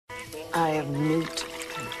I have newt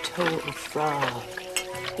and toe of frog,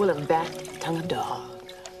 will of bat, tongue of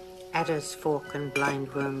dog. Adder's fork and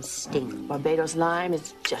blindworm's sting. Barbados lime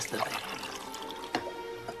is just the thing.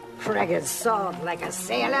 Fragged sword like a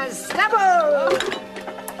sailor's stubble.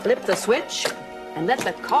 Flip the switch and let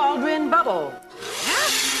the cauldron bubble.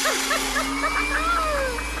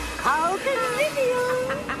 How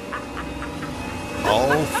convenient.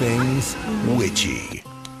 All things witchy.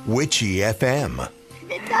 Witchy FM.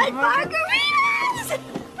 Midnight margaritas!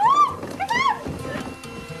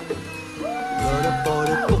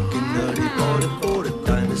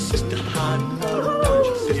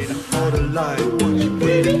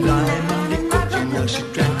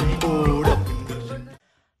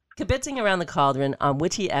 Kibitzing around the cauldron on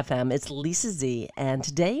Witchy FM, it's Lisa Z, and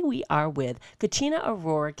today we are with Kachina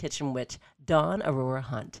Aurora Kitchen Witch, Dawn Aurora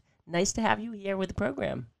Hunt. Nice to have you here with the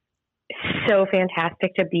program. So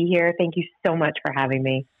fantastic to be here. Thank you so much for having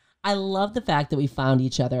me. I love the fact that we found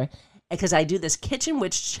each other because I do this Kitchen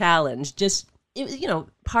Witch challenge.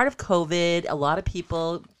 Part of COVID, a lot of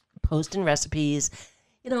people posting recipes,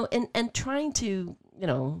 and trying to,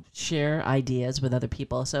 share ideas with other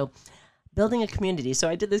people. So building a community. So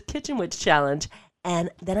I did this Kitchen Witch challenge, and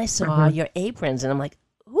then I saw your aprons, and I'm like,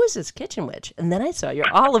 who is this Kitchen Witch? And then I saw your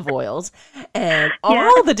olive oils and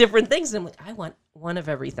all the different things. And I'm like, I want one of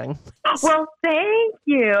everything. Well, thank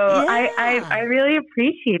you. Yeah. I really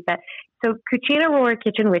appreciate that. So Kachina Aurora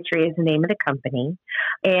Kitchen Witchery is the name of the company.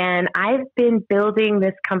 And I've been building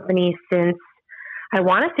this company since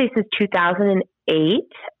 2008.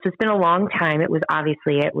 So it's been a long time. It was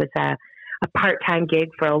a part-time gig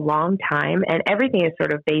for a long time. And everything is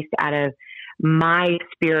sort of based out of my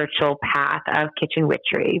spiritual path of kitchen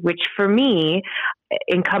witchery, which for me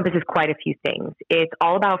encompasses quite a few things. It's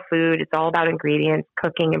all about food. It's all about ingredients,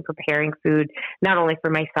 cooking and preparing food, not only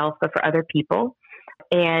for myself, but for other people.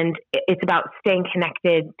 And it's about staying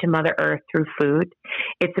connected to Mother Earth through food.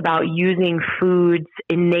 It's about using food's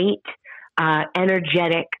innate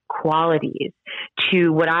energetic qualities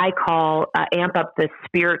to what I call amp up the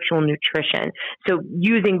spiritual nutrition. So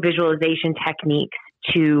using visualization techniques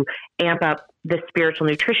to amp up the spiritual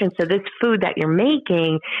nutrition. So this food that you're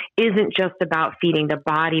making isn't just about feeding the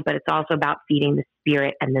body, but it's also about feeding the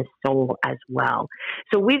spirit and the soul as well.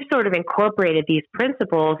 So we've sort of incorporated these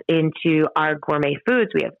principles into our gourmet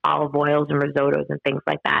foods. We have olive oils and risottos and things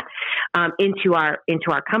like that into our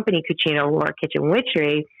company, Kachina Aurora Kitchen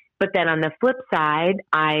Witchery. But then on the flip side,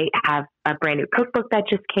 I have a brand new cookbook that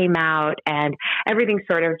just came out, and everything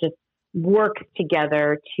sort of just works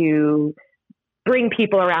together to bring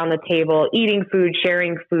people around the table, eating food,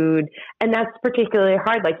 sharing food. And that's particularly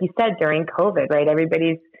hard, like you said, during COVID, right?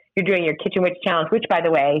 You're doing your Kitchen Witch Challenge, which, by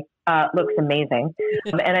the way, looks amazing.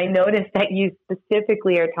 And I noticed that you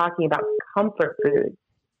specifically are talking about comfort foods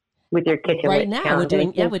with your Kitchen Witch Challenge.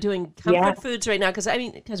 We're doing comfort foods right now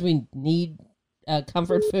because we need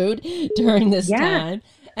comfort food during this time.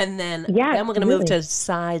 And then we're going to move to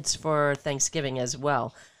sides for Thanksgiving as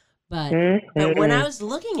well. But when I was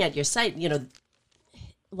looking at your site, a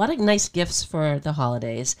lot of nice gifts for the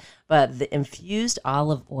holidays, but the infused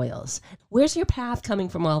olive oils. Where's your path coming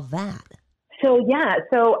from all that? So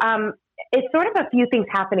it's sort of a few things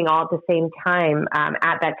happening all at the same time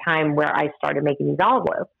at that time where I started making these olive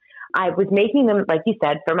oils. I was making them, like you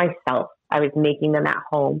said, for myself. I was making them at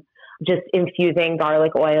home, just infusing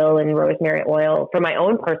garlic oil and rosemary oil for my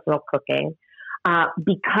own personal cooking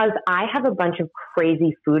because I have a bunch of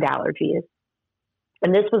crazy food allergies.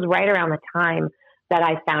 And this was right around the time that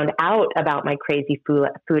I found out about my crazy food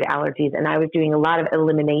allergies. And I was doing a lot of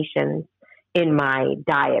eliminations in my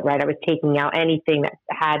diet, right? I was taking out anything that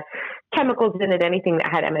had chemicals in it, anything that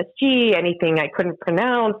had MSG, anything I couldn't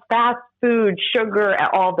pronounce, fast food, sugar,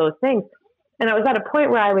 all those things. And I was at a point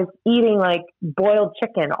where I was eating like boiled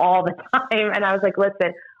chicken all the time. And I was like,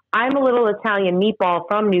 listen, I'm a little Italian meatball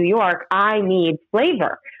from New York. I need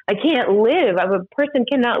flavor. A person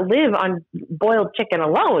cannot live on boiled chicken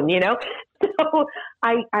alone, So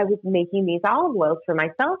I was making these olive oils for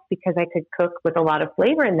myself because I could cook with a lot of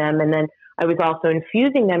flavor in them. And then I was also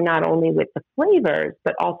infusing them not only with the flavors,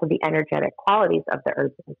 but also the energetic qualities of the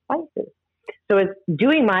herbs and spices. So I was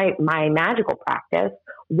doing my magical practice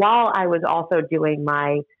while I was also doing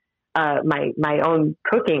my own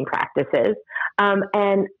cooking practices.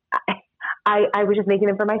 And I was just making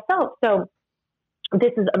them for myself. So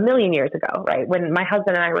this is a million years ago, right? When my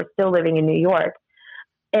husband and I were still living in New York.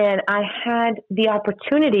 And I had the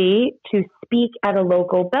opportunity to speak at a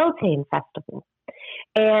local Beltane festival.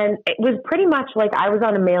 And it was pretty much like I was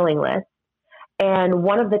on a mailing list. And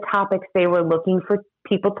one of the topics they were looking for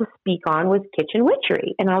people to speak on was kitchen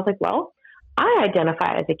witchery. And I was like, well, I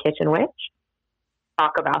identify as a kitchen witch.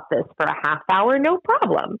 Talk about this for a half hour, no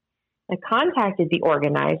problem. I contacted the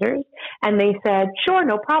organizers and they said, sure,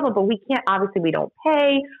 no problem, but obviously we don't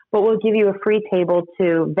pay, but we'll give you a free table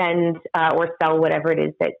to vend or sell whatever it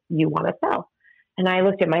is that you want to sell. And I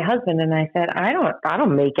looked at my husband and I said, I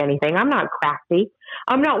don't make anything. I'm not crafty.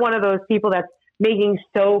 I'm not one of those people that's making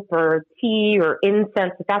soap or tea or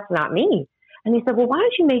incense. That's not me. And he said, well, why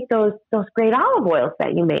don't you make those great olive oils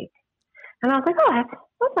that you make? And I was like, oh,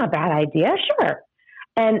 that's not a bad idea. Sure.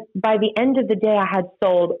 And by the end of the day, I had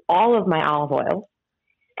sold all of my olive oils,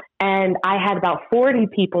 and I had about 40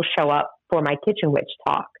 people show up for my Kitchen Witch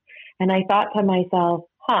talk. And I thought to myself,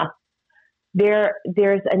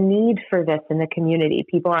 there's a need for this in the community.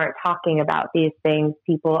 People aren't talking about these things.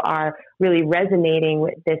 People are really resonating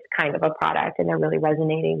with this kind of a product, and they're really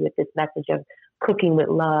resonating with this message of cooking with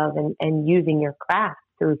love and using your craft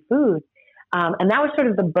through food. And that was sort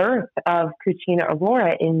of the birth of Cucina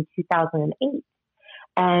Aurora in 2008.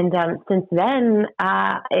 And since then,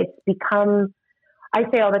 it's become, I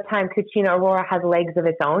say all the time, Cucina Aurora has legs of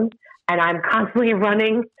its own, and I'm constantly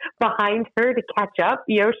running behind her to catch up.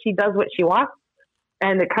 She does what she wants,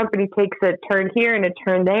 and the company takes a turn here and a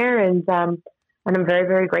turn there, and I'm very,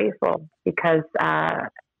 very grateful because,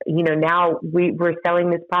 now we're selling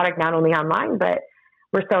this product not only online, but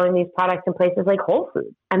we're selling these products in places like Whole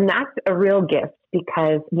Foods. And that's a real gift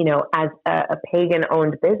because, as a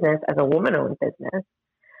pagan-owned business, as a woman-owned business,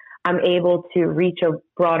 I'm able to reach a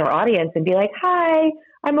broader audience and be like, hi,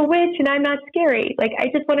 I'm a witch and I'm not scary. Like, I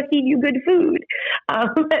just want to feed you good food.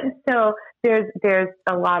 And so there's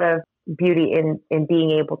a lot of beauty in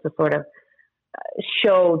being able to sort of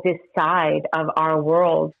show this side of our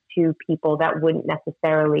world to people that wouldn't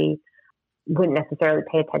necessarily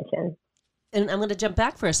pay attention. And I'm going to jump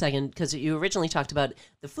back for a second because you originally talked about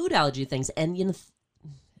the food allergy things. And,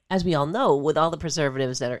 as we all know, with all the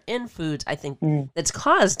preservatives that are in foods, I think that's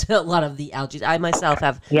caused a lot of the allergies. I myself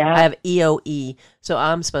have I have EOE, so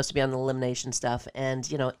I'm supposed to be on the elimination stuff. And,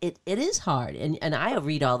 it is hard. And I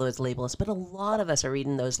read all those labels, but a lot of us are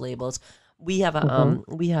reading those labels. We have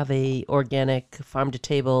a organic farm to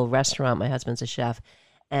table restaurant. My husband's a chef.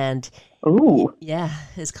 And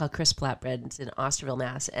it's called Crisp Flatbread. It's in Osterville,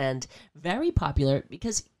 Mass. And very popular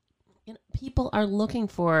because people are looking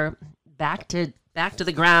for back to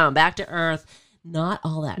the ground, back to earth, not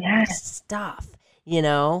all that stuff,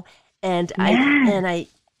 And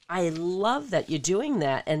I love that you're doing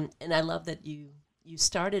that, and I love that you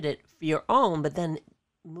started it for your own, but then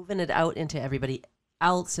moving it out into everybody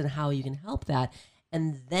else and how you can help that,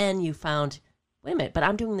 and then you found, wait a minute, but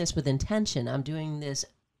I'm doing this with intention. I'm doing this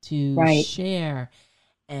to share,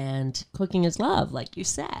 and cooking is love, like you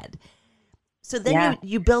said. So then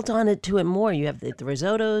you built on it to it more. You have the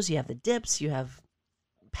risottos, you have the dips, you have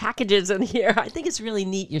packages in here. I think it's really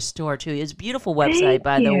neat, your store, too. It's a beautiful website,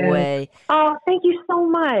 by the way. Oh, thank you so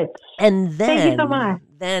much. And then, thank you so much.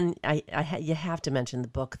 Then you have to mention the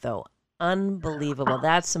book, though. Unbelievable.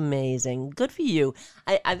 That's amazing. Good for you.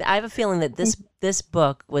 I have a feeling that this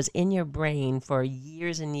book was in your brain for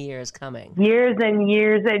years and years coming. Years and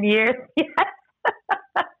years and years. Yes.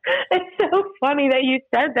 It's so funny that you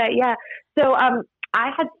said that. Yeah. So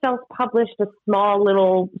I had self-published a small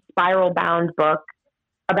little spiral-bound book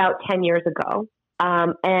about 10 years ago.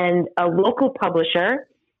 And a local publisher,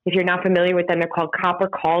 if you're not familiar with them, they're called Copper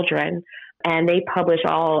Cauldron. And they publish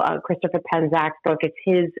all Christopher Penzak's book. It's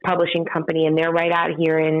his publishing company, and they're right out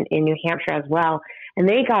here in New Hampshire as well. And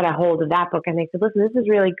they got a hold of that book, and they said, listen, this is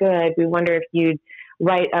really good. We wonder if you'd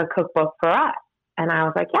write a cookbook for us. And I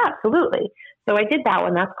was like, yeah, absolutely. So I did that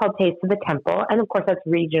one. That's called Taste of the Temple. And of course, that's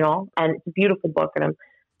regional, and it's a beautiful book. And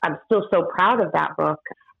I'm still so proud of that book.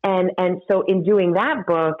 And so in doing that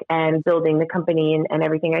book and building the company and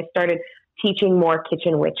everything, I started teaching more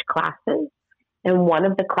Kitchen Witch classes. And one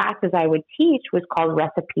of the classes I would teach was called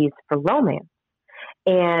Recipes for Romance.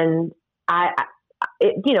 And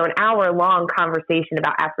an hour-long conversation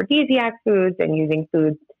about aphrodisiac foods and using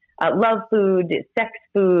foods, love food, sex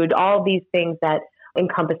food, all these things that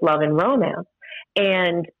encompass love and romance.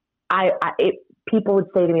 And people would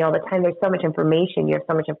say to me all the time, there's so much information. You have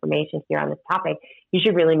so much information here on this topic. You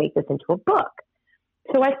should really make this into a book.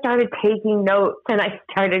 So I started taking notes, and I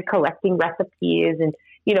started collecting recipes and,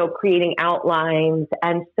 creating outlines.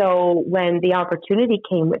 And so when the opportunity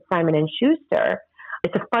came with Simon & Schuster,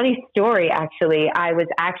 it's a funny story, actually. I was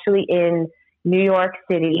actually in New York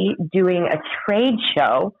City doing a trade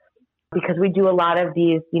show because we do a lot of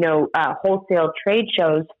these, wholesale trade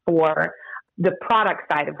shows for the product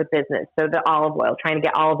side of the business. So the olive oil, trying to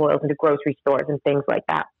get olive oils into grocery stores and things like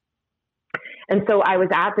that. And so I was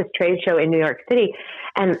at this trade show in New York City,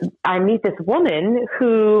 and I meet this woman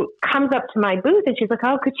who comes up to my booth, and she's like,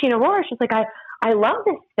 "Oh, Cucina Aurora." She's like, I love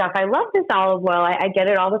this stuff. I love this olive oil. I get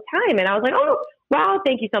it all the time. And I was like, "Oh, wow,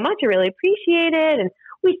 thank you so much. I really appreciate it." And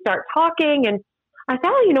we start talking, and I said,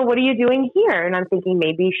 "Oh, what are you doing here?" And I'm thinking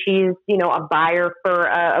maybe she's, a buyer for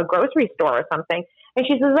a grocery store or something. And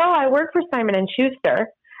she says, "Oh, I work for Simon & Schuster.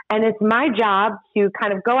 And it's my job to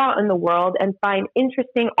kind of go out in the world and find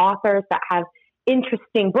interesting authors that have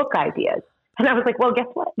interesting book ideas." And I was like, "Well, guess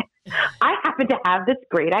what? I happen to have this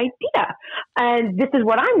great idea. And this is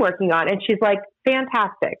what I'm working on." And she's like,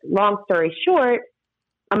 "Fantastic." Long story short,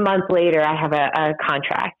 a month later, I have a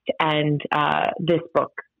contract, and this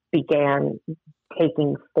book began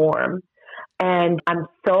taking form. And I'm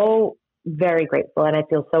so very grateful, and I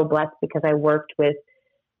feel so blessed because I worked with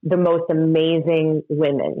the most amazing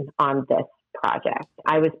women on this project.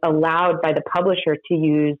 I was allowed by the publisher to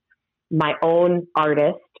use my own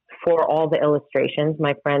artist for all the illustrations,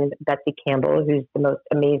 my friend Betsy Campbell, who's the most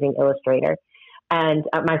amazing illustrator, and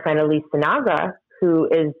my friend Elise Sinaga, who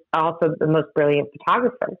is also the most brilliant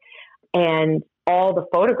photographer. And all the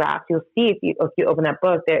photographs, you'll see if you open that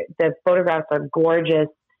book, the photographs are gorgeous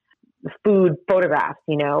food photographs,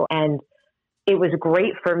 and it was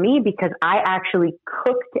great for me because I actually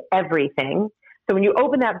cooked everything. So when you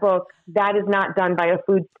open that book, that is not done by a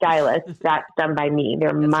food stylist. That's done by me.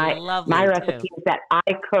 They're my recipes that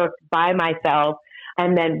I cooked by myself.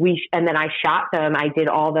 And then I shot them. I did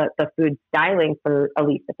all the food styling for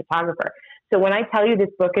Elise, the photographer. So when I tell you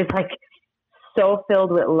this book is like so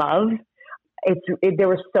filled with love, there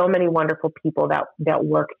were so many wonderful people that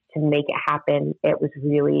worked to make it happen. It was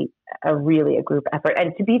really a group effort.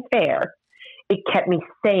 And to be fair, it kept me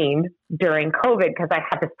sane during COVID because I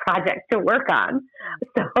had this project to work on.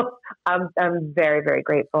 So I'm very, very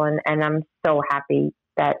grateful. And I'm so happy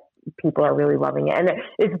that people are really loving it. And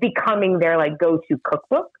it's becoming their go-to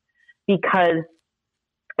cookbook because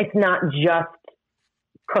it's not just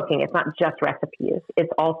cooking. It's not just recipes.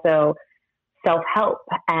 It's also self-help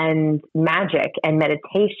and magic and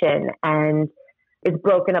meditation, and it's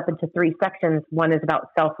broken up into 3 sections. One is about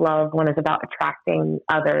self-love, one is about attracting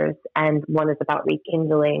others, and one is about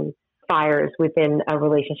rekindling fires within a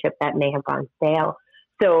relationship that may have gone stale.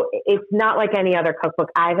 So it's not like any other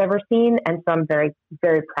cookbook I've ever seen, and so I'm very,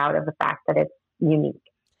 very proud of the fact that it's unique.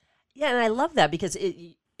 Yeah, and I love that because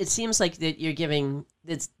it seems like that you're giving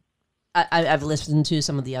it's. I've listened to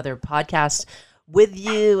some of the other podcasts with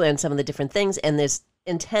you and some of the different things, and there's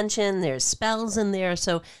intention, there's spells in there.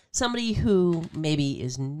 So somebody who maybe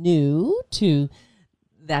is new to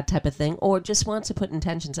that type of thing or just wants to put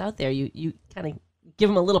intentions out there, you kind of give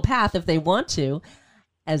them a little path if they want to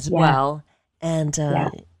as well, and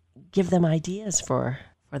give them ideas for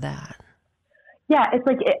that. Yeah, it's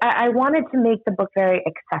like I wanted to make the book very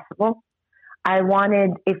accessible. I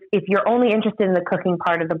wanted, if you're only interested in the cooking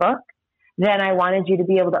part of the book, then I wanted you to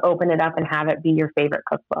be able to open it up and have it be your favorite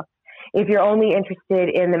cookbook. If you're only interested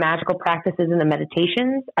in the magical practices and the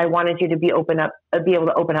meditations, I wanted you to be able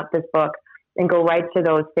to open up this book and go right to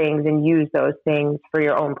those things and use those things for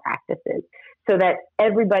your own practices, so that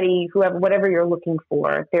everybody, whatever you're looking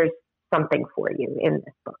for, there's something for you in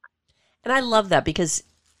this book. And I love that because,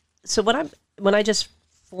 so when I just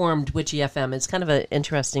formed Witchy FM, it's kind of an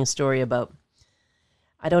interesting story about,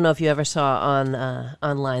 I don't know if you ever saw on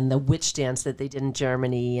online the witch dance that they did in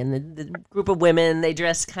Germany, and the group of women, they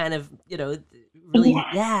dress kind of, really,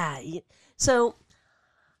 So,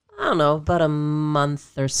 I don't know, about a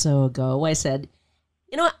month or so ago, I said,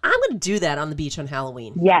 I'm going to do that on the beach on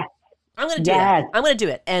Halloween. Yes. I'm going to do that. I'm going to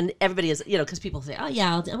do it. And everybody is, because people say, "Oh,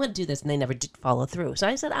 yeah, I'm going to do this," and they never did follow through. So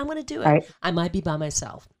I said, I'm going to do it. Right. I might be by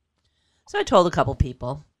myself. So I told a couple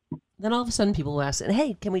people. Then all of a sudden people asked,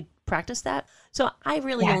 "Hey, can we practice that?" So I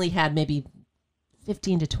really only had maybe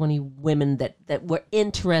 15 to 20 women that were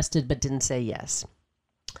interested but didn't say yes.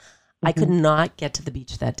 Mm-hmm. I could not get to the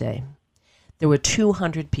beach that day. There were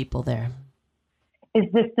 200 people there. Is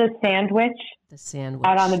this the sandwich? The sandwich.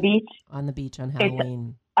 Out on the beach? On the beach on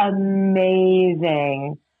Halloween. It's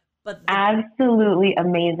amazing. But absolutely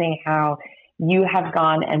amazing how you have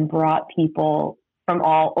gone and brought people from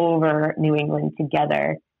all over New England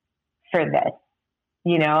together for this.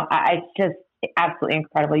 It's just absolutely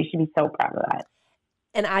incredible. You should be so proud of that.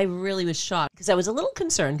 And I really was shocked because I was a little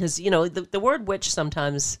concerned because, the word witch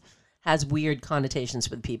sometimes has weird connotations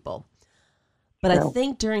with people. But I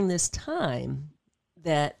think during this time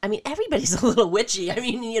everybody's a little witchy.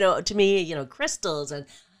 To me, crystals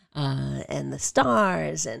and the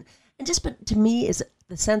stars but to me is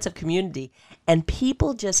the sense of community, and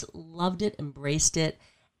people just loved it, embraced it.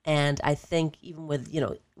 And I think even with,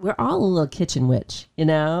 we're all a little kitchen witch,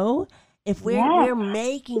 If we're, Yes. we're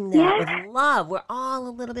making that Yes. with love, we're all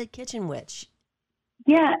a little bit kitchen witch.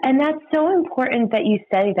 Yeah, and that's so important that you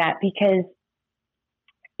say that because,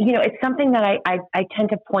 it's something that I tend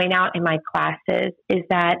to point out in my classes is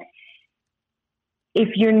that if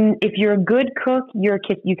you're a good cook,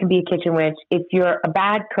 you can be a kitchen witch. If you're a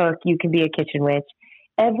bad cook, you can be a kitchen witch.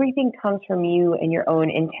 Everything comes from you and your own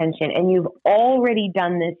intention, and you've already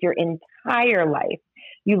done this your entire life.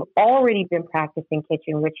 You've already been practicing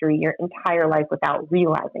kitchen witchery your entire life without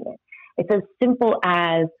realizing it. It's as simple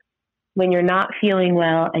as when you're not feeling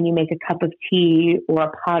well and you make a cup of tea or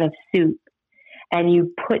a pot of soup and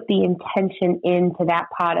you put the intention into that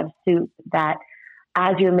pot of soup that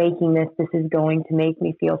as you're making this is going to make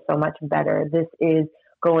me feel so much better. This is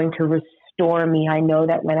going to restore me. I know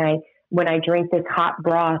that when I drink this hot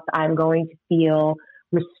broth, I'm going to feel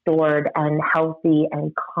restored and healthy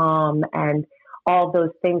and calm and all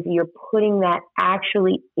those things. You're putting that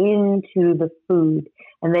actually into the food,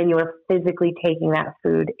 and then you're physically taking that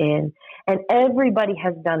food in. And everybody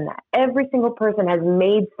has done that. Every single person has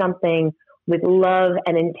made something with love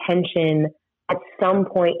and intention at some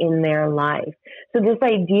point in their life. So this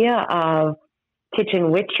idea of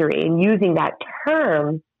kitchen witchery and using that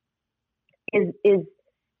term is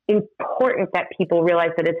important that people realize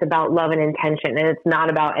that it's about love and intention, and it's not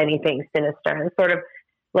about anything sinister. And sort of,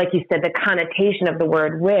 like you said, the connotation of the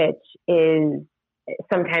word witch is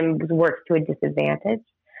sometimes works to a disadvantage,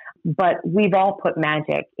 but we've all put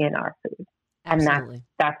magic in our food. Absolutely.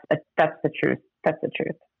 And that's the truth. That's the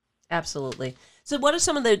truth. Absolutely. So what are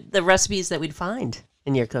some of the recipes that we'd find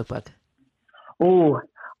in your cookbook? Oh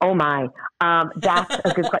my. That's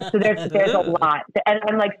a good question. So there's a lot. And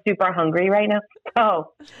I'm like super hungry right now.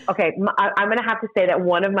 So, okay. I'm going to have to say that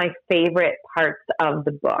one of my favorite parts of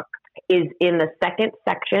the book is in the second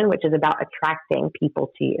section, which is about attracting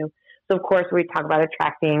people to you. So of course we talk about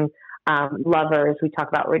attracting lovers. We talk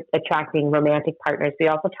about attracting romantic partners. We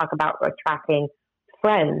also talk about attracting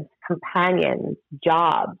friends, companions,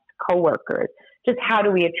 jobs, coworkers. Just how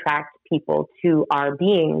do we attract people to our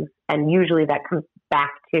beings? And usually that comes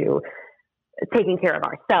back to taking care of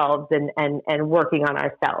ourselves and working on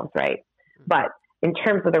ourselves, right? But in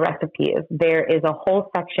terms of the recipes, there is a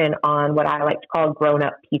whole section on what I like to call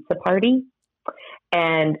grown-up pizza party.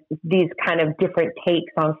 And these kind of different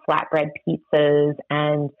takes on flatbread pizzas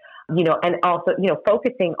and also,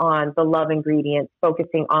 focusing on the love ingredients,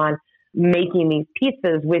 focusing on making these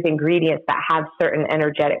pizzas with ingredients that have certain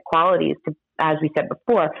energetic qualities to, as we said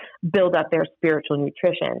before, build up their spiritual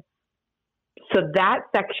nutrition. So that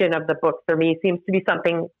section of the book for me seems to be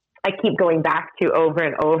something I keep going back to over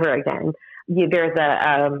and over again. There's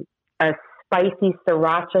a spicy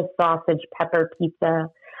sriracha sausage pepper pizza,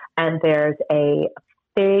 and there's a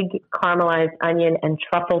fig caramelized onion and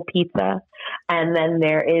truffle pizza. And then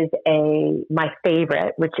there is my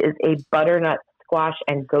favorite, which is a butternut squash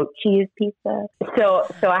and goat cheese pizza. So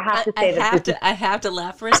I have to say I have to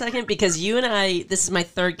laugh for a second because you and I, this is my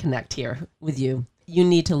third connect here with you. You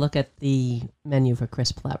need to look at the menu for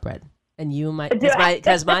crisp flatbread. And you might,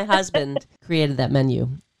 because my husband created that menu.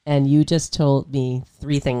 And you just told me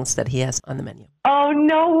 3 things that he has on the menu. Oh,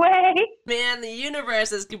 no way. Man, the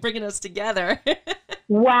universe is bringing us together.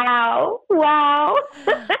 Wow.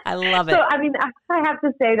 I love it. So, I mean, I have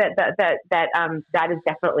to say that is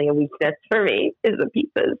definitely a weakness for me, is the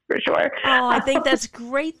pizzas, for sure. Oh, I think that's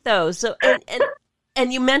great, though. So,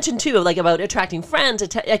 and you mentioned, too, like about attracting friends,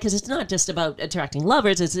 because it's not just about attracting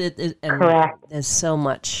lovers. Correct. There's so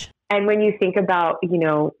much. And when you think about,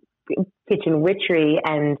 kitchen witchery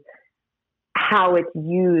and how it's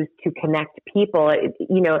used to connect people, it's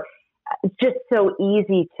just so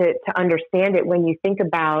easy to understand it when you think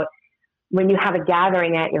about when you have a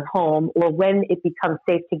gathering at your home or when it becomes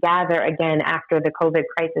safe to gather again after the COVID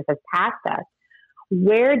crisis has passed us.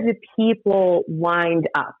 Where do people wind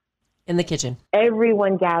up? In the kitchen.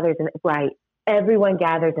 Everyone gathers Everyone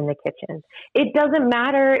gathers in the kitchen. It doesn't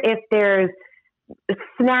matter if there's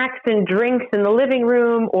snacks and drinks in the living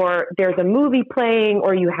room, or there's a movie playing,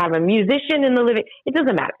 or you have a musician in the living. It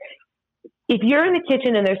doesn't matter. If you're in the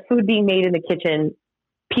kitchen and there's food being made in the kitchen,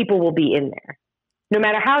 people will be in there. No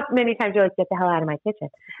matter how many times you're like, get the hell out of my kitchen.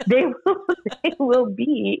 They will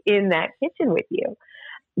be in that kitchen with you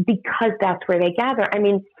because that's where they gather. I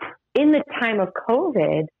mean, in the time of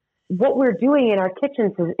COVID, what we're doing in our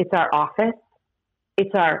kitchens is it's our office,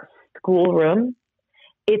 it's our schoolroom,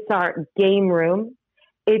 it's our game room.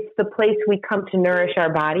 It's the place we come to nourish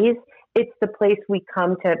our bodies. It's the place we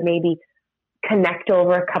come to maybe connect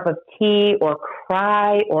over a cup of tea or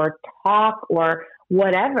cry or talk or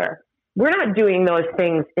whatever. we're not doing those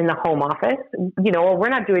things in the home office, or we're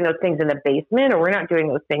not doing those things in the basement, or we're not doing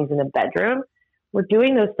those things in the bedroom. We're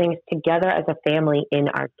doing those things together as a family in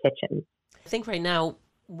our kitchen. I think right now,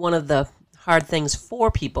 one of the hard things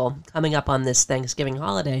for people coming up on this Thanksgiving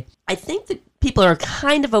holiday, I think that people are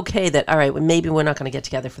kind of okay that, all right, well, maybe we're not going to get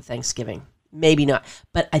together for Thanksgiving. Maybe not.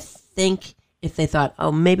 But I think if they thought,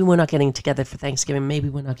 oh, maybe we're not getting together for Thanksgiving, maybe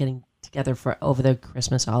we're not getting together for over the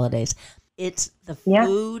Christmas holidays. It's the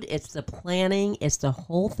food, it's the planning, it's the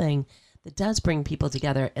whole thing that does bring people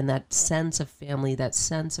together, and that sense of family, that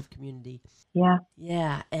sense of community. Yeah.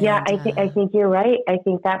 Yeah. And, I think you're right. I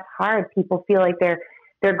think that's hard. People feel like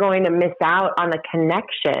they're going to miss out on the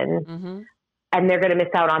connection, and they're going to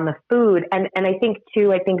miss out on the food. And I think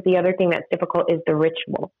too, the other thing that's difficult is the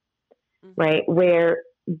ritual, right? Where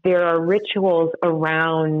there are rituals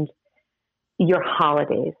around your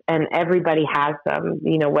holidays, and everybody has them,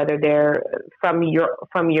 whether they're from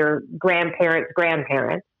your grandparents'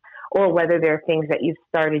 grandparents, or whether they're things that you've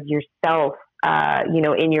started yourself,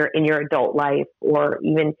 in your adult life, or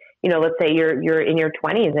even, let's say you're in your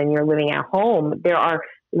 20s and you're living at home. There are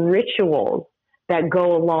rituals that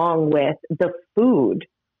go along with the food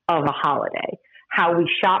of a holiday. How we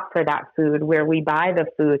shop for that food, where we buy the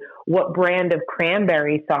food, what brand of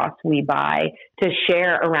cranberry sauce we buy to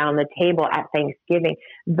share around the table at Thanksgiving.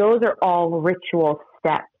 Those are all ritual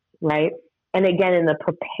steps, right? And again, in the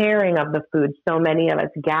preparing of the food, so many of us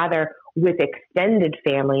gather with extended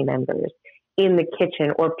family members in the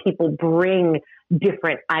kitchen, or people bring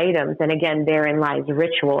different items. And again, therein lies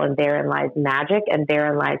ritual, and therein lies magic, and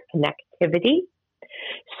therein lies connectivity.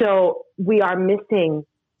 So we are missing,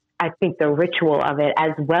 I think, the ritual of it,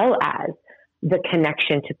 as well as the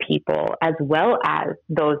connection to people, as well as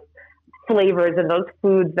those flavors and those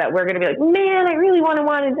foods that we're going to be like, man, I really want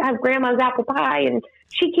to have grandma's apple pie, and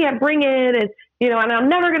she can't bring it. And, and I'm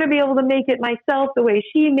never going to be able to make it myself the way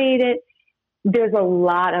she made it. There's a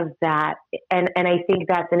lot of that. And I think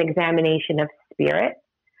that's an examination of spirit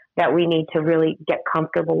that we need to really get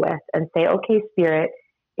comfortable with and say, okay, spirit,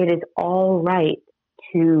 it is all right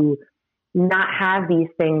to not have these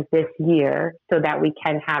things this year so that we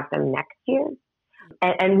can have them next year.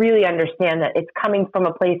 And really understand that it's coming from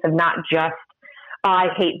a place of not just, oh, I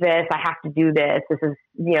hate this, I have to do this,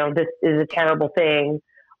 this is a terrible thing,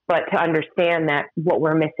 but to understand that what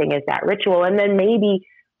we're missing is that ritual, and then maybe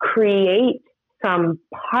create some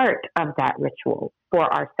part of that ritual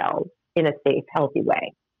for ourselves in a safe, healthy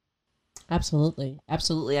way. Absolutely.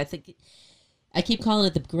 Absolutely. I think I keep calling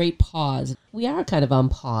it the great pause. We are kind of on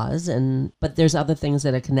pause, but there's other things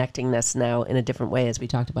that are connecting us now in a different way, as we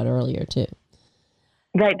talked about earlier too.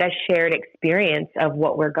 Right, that shared experience of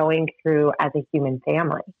what we're going through as a human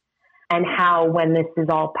family, and how when this is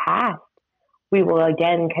all past, we will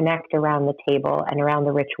again connect around the table and around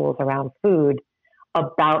the rituals around food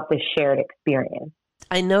about the shared experience.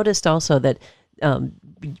 I noticed also that,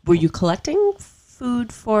 were you collecting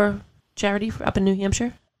food for charity up in New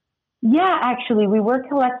Hampshire? Yeah, actually, we were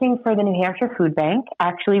collecting for the New Hampshire Food Bank.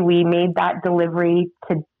 Actually, we made that delivery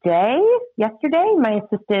yesterday. My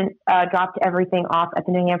assistant dropped everything off at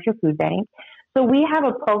the New Hampshire Food Bank. So we have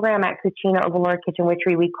a program at Cucina Overlord Kitchen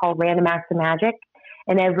Witchery we call Random Acts of Magic.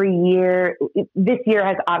 And every year, this year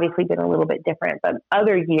has obviously been a little bit different, but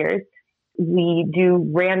other years, we do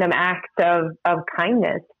random acts of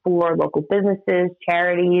kindness for local businesses,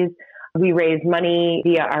 charities. We raise money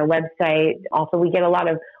via our website. Also, we get a lot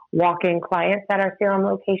of walk-in clients at our Salem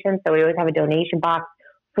location. So we always have a donation box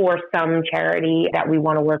for some charity that we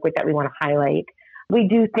want to work with, that we want to highlight. We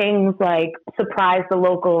do things like surprise the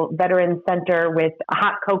local veteran center with a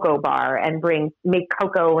hot cocoa bar and make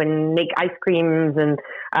cocoa and make ice creams and,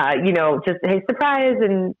 just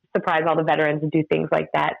surprise all the veterans and do things like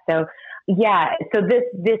that. So yeah, so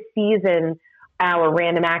this season, our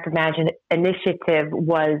Random Act of Magic initiative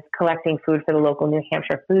was collecting food for the local New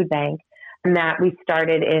Hampshire Food Bank. And that we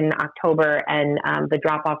started in October, and the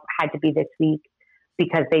drop-off had to be this week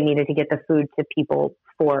because they needed to get the food to people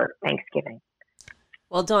for Thanksgiving.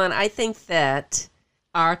 Well, Dawn, I think that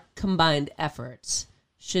our combined efforts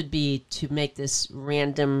should be to make this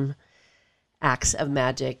Random Acts of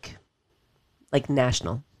Magic like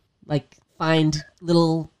national. Like find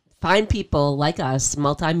people like us,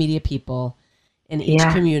 multimedia people in each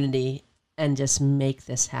community, and just make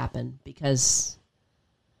this happen, because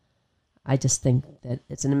I just think that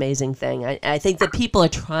it's an amazing thing. I think that people are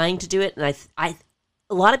trying to do it, and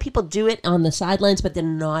a lot of people do it on the sidelines, but they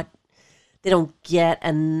don't get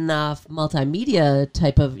enough multimedia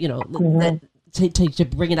type of, to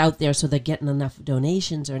bring it out there so they're getting enough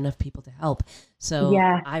donations or enough people to help. So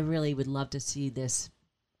I really would love to see this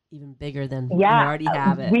even bigger than you Yeah, already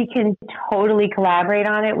have it. we can totally collaborate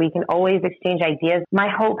on it. We can always exchange ideas. My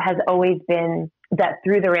hope has always been that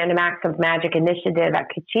through the Random Acts of Magic initiative at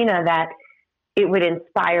Kachina, that it would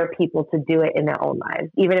inspire people to do it in their own lives,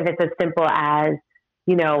 even if it's as simple as,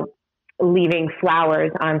 leaving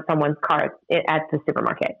flowers on someone's cart at the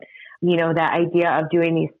supermarket. That idea of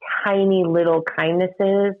doing these tiny little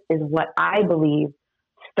kindnesses is what I believe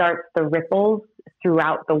starts the ripples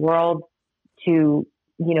throughout the world to,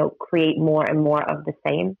 create more and more of the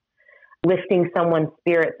same. Lifting someone's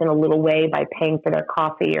spirits in a little way by paying for their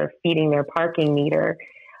coffee or feeding their parking meter.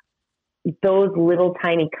 Those little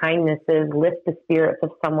tiny kindnesses lift the spirits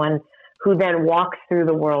of someone who then walks through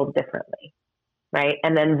the world differently, right?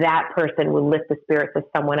 And then that person will lift the spirits of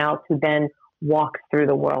someone else who then walks through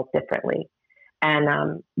the world differently.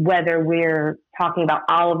 And whether we're talking about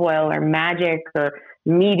olive oil or magic or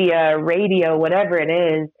media, radio, whatever it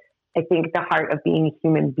is, I think the heart of being a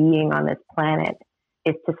human being on this planet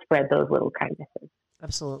is to spread those little kindnesses.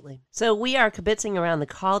 Absolutely. So we are kibitzing around the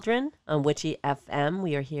cauldron on Witchy FM.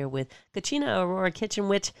 We are here with Kachina Aurora Kitchen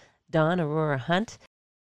Witch, Dawn Aurora Hunt.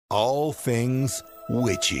 All things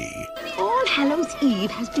witchy. All Hallows Eve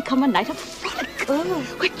has become a night of frolic,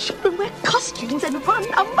 where children wear costumes and run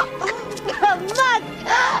amok. Amok!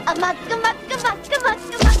 Amok, amok, amok, amok,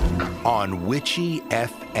 amok. On Witchy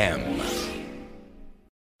FM.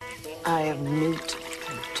 Eye of newt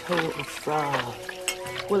and toe of frog.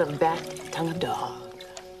 Will of bat, tongue of dog.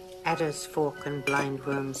 Adder's fork and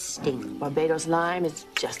blindworm's sting. Barbados lime is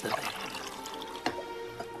just the thing.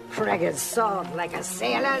 Cragged sword like a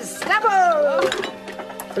sailor's stubble.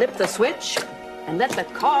 Flip the switch and let the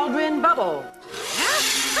cauldron bubble.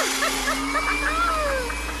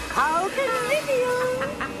 How convenient.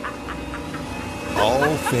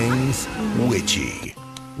 All things witchy.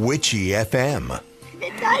 Witchy FM.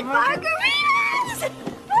 Midnight margaritas.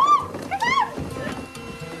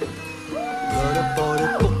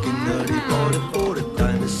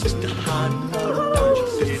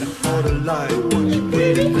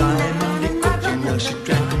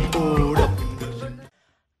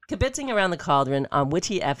 Kibitzing around the cauldron on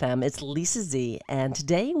Witchy FM. It's Lisa Z, and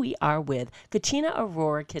today we are with Kachina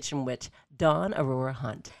Aurora Kitchen Witch, Dawn Aurora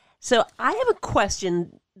Hunt. So I have a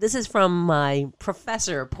question. This is from my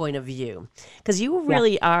professor point of view, because you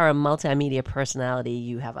really are a multimedia personality.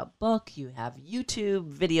 You have a book, you have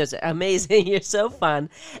YouTube videos, amazing. You're so fun.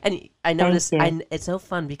 And I notice, it's so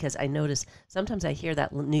fun because I notice sometimes I hear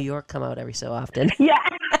that New York come out every so often. Yeah.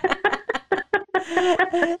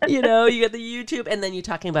 You get the YouTube, and then you're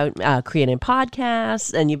talking about creating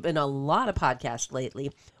podcasts, and you've been on a lot of podcasts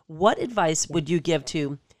lately. What advice would you give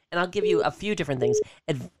to, and I'll give you a few different things.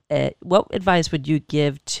 What advice would you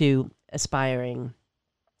give to aspiring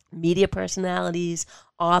media personalities,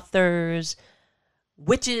 authors,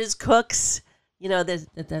 witches, cooks?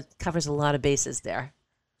 That covers a lot of bases there.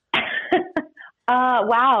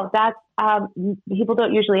 Wow, that's people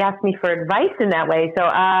don't usually ask me for advice in that way, so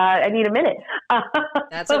I need a minute.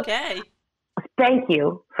 That's okay. Thank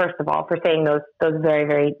you, first of all, for saying those very,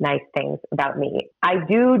 very nice things about me. I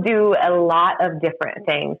do a lot of different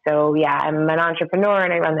things. So yeah, I'm an entrepreneur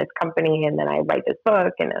and I run this company, and then I write this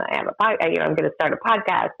book, and then I have I'm going to start a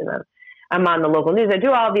podcast, and then I'm on the local news. I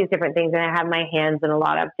do all these different things, and I have my hands in a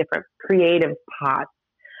lot of different creative pots.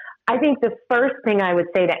 I think the first thing I would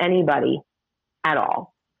say to anybody at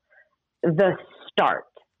all, the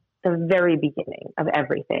very beginning of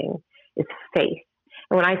everything is faith.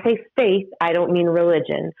 And when I say faith, I don't mean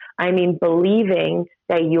religion. I mean believing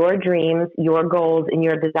that your dreams, your goals, and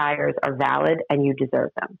your desires are valid and you deserve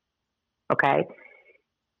them. Okay?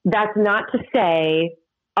 That's not to say,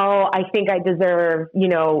 I think I deserve,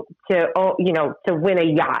 to win a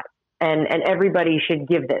yacht and everybody should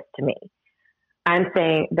give this to me. I'm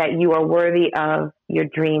saying that you are worthy of your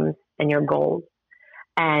dreams and your goals,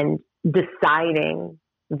 and deciding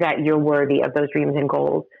that you're worthy of those dreams and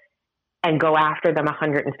goals and go after them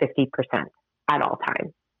 150% at all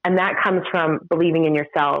times. And that comes from believing in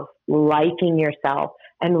yourself, liking yourself,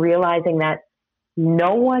 and realizing that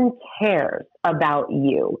no one cares about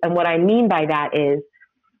you. And what I mean by that is,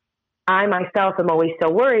 I myself am always so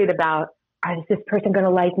worried about, is this person going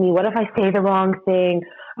to like me? What if I say the wrong thing?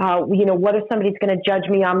 What if somebody's going to judge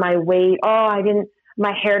me on my weight?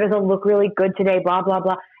 My hair doesn't look really good today, blah, blah,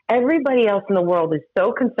 blah. Everybody else in the world is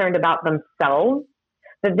so concerned about themselves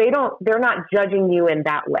that they're not judging you in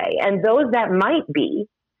that way. And those that might be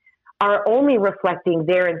are only reflecting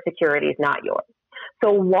their insecurities, not yours.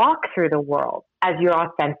 So walk through the world as your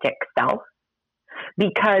authentic self,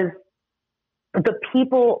 because the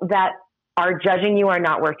people that are judging you are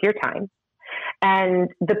not worth your time. And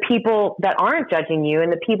the people that aren't judging you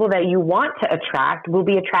and the people that you want to attract will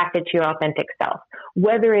be attracted to your authentic self.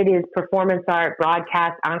 Whether it is performance art,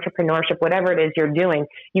 broadcast, entrepreneurship, whatever it is you're doing,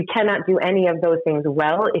 you cannot do any of those things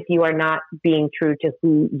well if you are not being true to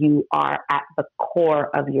who you are at the core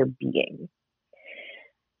of your being.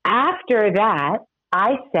 After that,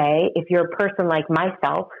 I say, if you're a person like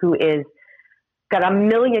myself who is got a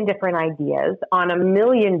million different ideas on a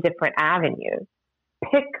million different avenues,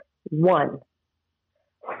 pick one.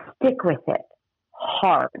 Stick with it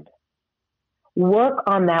hard. Work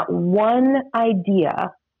on that one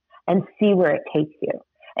idea and see where it takes you.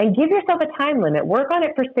 And give yourself a time limit. Work on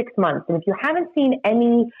it for 6 months. And if you haven't seen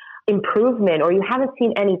any improvement or you haven't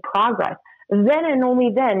seen any progress, then and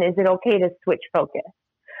only then is it okay to switch focus.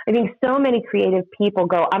 I think so many creative people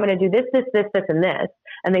go, I'm going to do this, and this.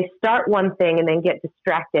 And they start one thing and then get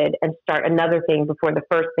distracted and start another thing before the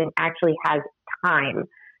first thing actually has time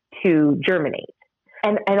to germinate.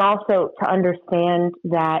 And also to understand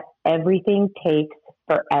that everything takes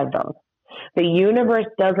forever. The universe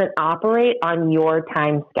doesn't operate on your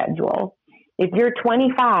time schedule. If you're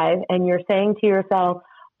 25 and you're saying to yourself,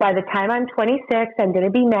 by the time I'm 26, I'm going to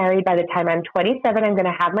be married. By the time I'm 27, I'm going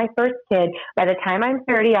to have my first kid. By the time I'm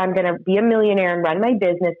 30, I'm going to be a millionaire and run my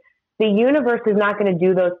business. The universe is not going to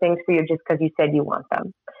do those things for you just because you said you want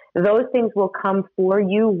them. Those things will come for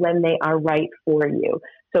you when they are right for you.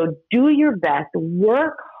 So do your best,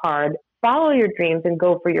 work hard, follow your dreams, and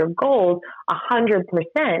go for your goals 100%,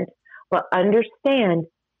 but understand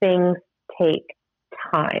things take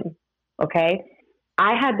time, okay?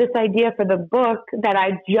 I had this idea for the book that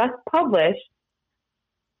I just published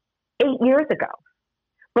 8 years ago.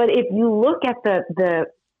 But if you look at the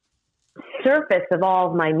surface of all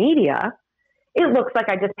of my media, it looks like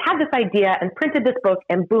I just had this idea and printed this book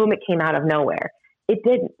and boom, it came out of nowhere. It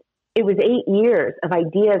didn't. It was 8 years of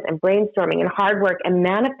ideas and brainstorming and hard work and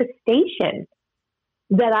manifestation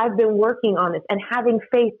that I've been working on this and having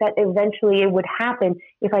faith that eventually it would happen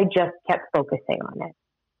if I just kept focusing on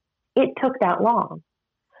it. It took that long.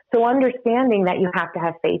 So understanding that you have to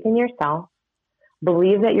have faith in yourself,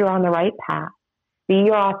 believe that you're on the right path, be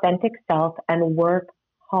your authentic self, and work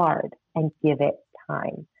hard and give it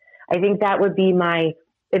time. I think that would be my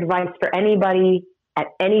advice for anybody at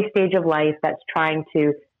any stage of life that's trying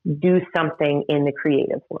to do something in the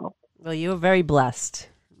creative world. Well, you're very blessed,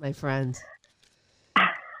 my friend.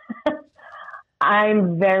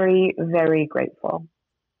 I'm very, very grateful.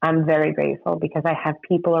 I'm very grateful because I have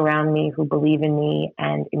people around me who believe in me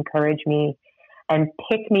and encourage me and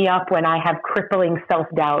pick me up when I have crippling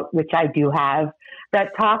self-doubt, which I do have, that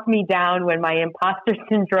talk me down when my imposter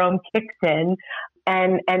syndrome kicks in,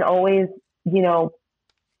 and always, you know,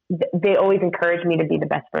 they always encourage me to be the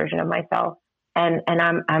best version of myself. And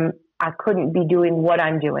I couldn't be doing what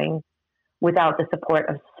I'm doing without the support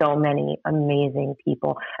of so many amazing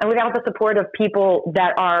people, and without the support of people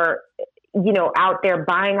that are, you know, out there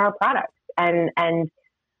buying our products and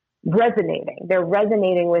resonating. They're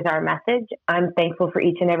resonating with our message. I'm thankful for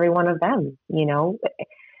each and every one of them. You know,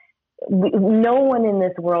 no one in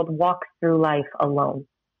this world walks through life alone.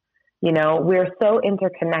 You know, we're so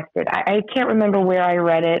interconnected. I can't remember where I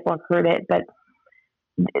read it or heard it, but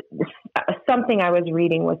something I was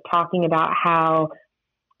reading was talking about how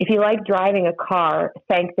if you like driving a car,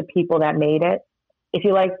 thank the people that made it. If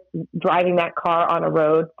you like driving that car on a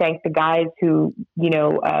road, thank the guys who, you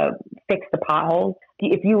know, fix the potholes.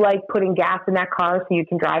 If you like putting gas in that car so you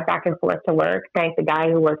can drive back and forth to work, thank the guy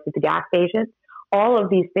who works at the gas station. All of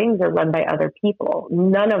these things are run by other people.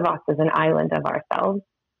 None of us is an island of ourselves,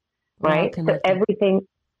 right? So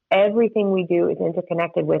everything we do is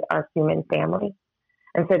interconnected with our human family.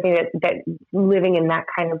 And so I think that living in that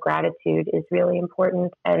kind of gratitude is really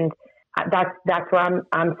important. And that's what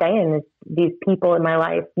I'm saying is these people in my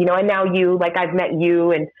life, you know, and now you, like I've met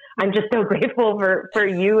you, and I'm just so grateful for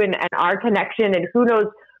you and our connection. And who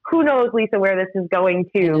knows, Lisa, where this is going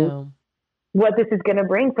to, what this is going to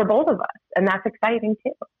bring for both of us. And that's exciting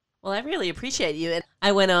too. Well, I really appreciate you. And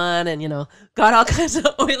I went on and, you know, got all kinds of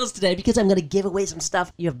oils today because I'm going to give away some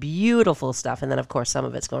stuff. You have beautiful stuff. And then, of course, some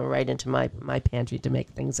of it's going right into my pantry to make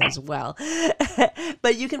things as well.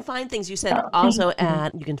 But you can find things, you said, also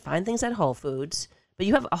you can find things at Whole Foods. But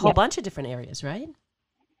you have a whole bunch of different areas, right?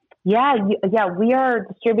 Yeah. We are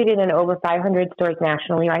distributed in over 500 stores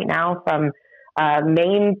nationally right now, from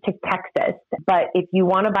Maine to Texas. But if you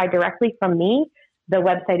want to buy directly from me, the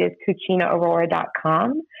website is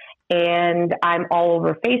cucinaaurora.com. And I'm all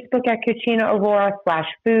over Facebook at Cucina Aurora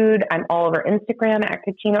 /food. I'm all over Instagram at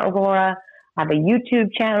Cucina Aurora. I have a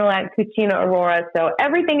YouTube channel at Cucina Aurora. So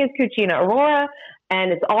everything is Cucina Aurora,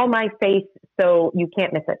 and it's all my face, so you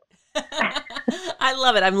can't miss it. I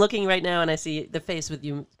love it. I'm looking right now and I see the face with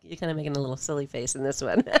you. You're kind of making a little silly face in this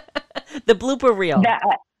one. The blooper reel.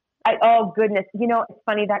 Oh, goodness. You know, it's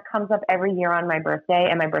funny. That comes up every year on my birthday,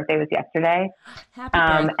 and my birthday was yesterday. Happy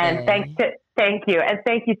birthday. And thank you. And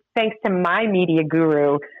thanks to my media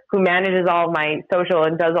guru who manages all my social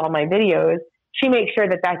and does all my videos. She makes sure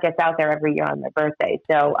that gets out there every year on my birthday.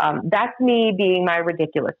 So that's me being my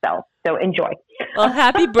ridiculous self. So enjoy. Well,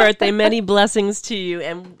 happy birthday. Many blessings to you.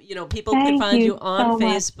 And, you know, people can find you on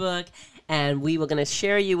Facebook. And we were going to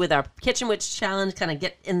share you with our Kitchen Witch Challenge, kind of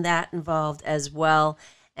get in that involved as well.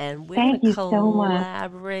 And we're going to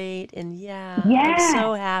collaborate. And I'm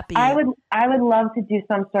so happy. I would love to do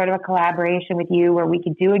some sort of a collaboration with you where we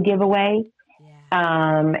could do a giveaway.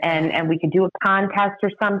 And we could do a contest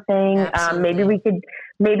or something. Maybe we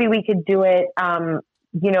could do it,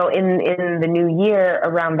 you know, in the new year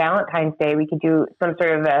around Valentine's Day. We could do some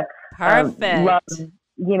sort of a perfect love,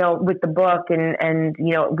 you know, with the book, and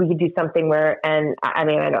you know, we could do something where, and I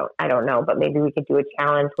mean, I don't know, but maybe we could do a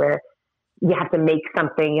challenge where you have to make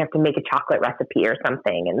something. You have to make a chocolate recipe or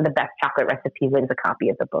something, and the best chocolate recipe wins a copy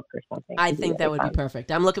of the book or something. I think that would be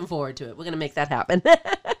perfect. I'm looking forward to it. We're going to make that happen.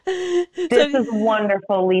 This is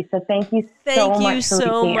wonderful, Lisa. Thank you so much for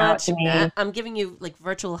reaching out to me. I'm giving you like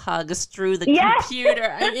virtual hugs through the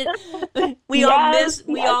computer. We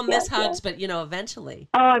all miss hugs, but you know, eventually.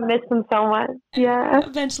 Oh, I miss them so much. Yeah.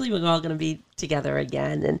 Eventually, we're all going to be together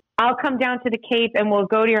again, and I'll come down to the Cape, and we'll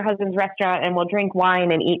go to your husband's restaurant, and we'll drink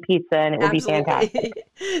wine and eat pizza, and it will be fantastic.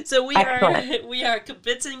 So we are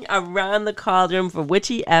convincing around the cauldron for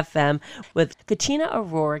Witchy FM with Kachina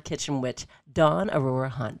Aurora Kitchen Witch, Dawn Aurora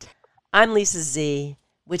Hunt. I'm Lisa Z,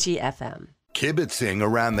 Witchy FM. Kibitzing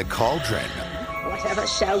around the cauldron. Whatever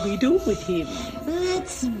shall we do with him?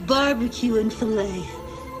 Let's barbecue and fillet.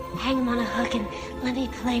 Hang him on a hook and let me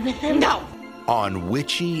play with him. No! On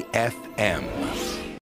Witchy FM.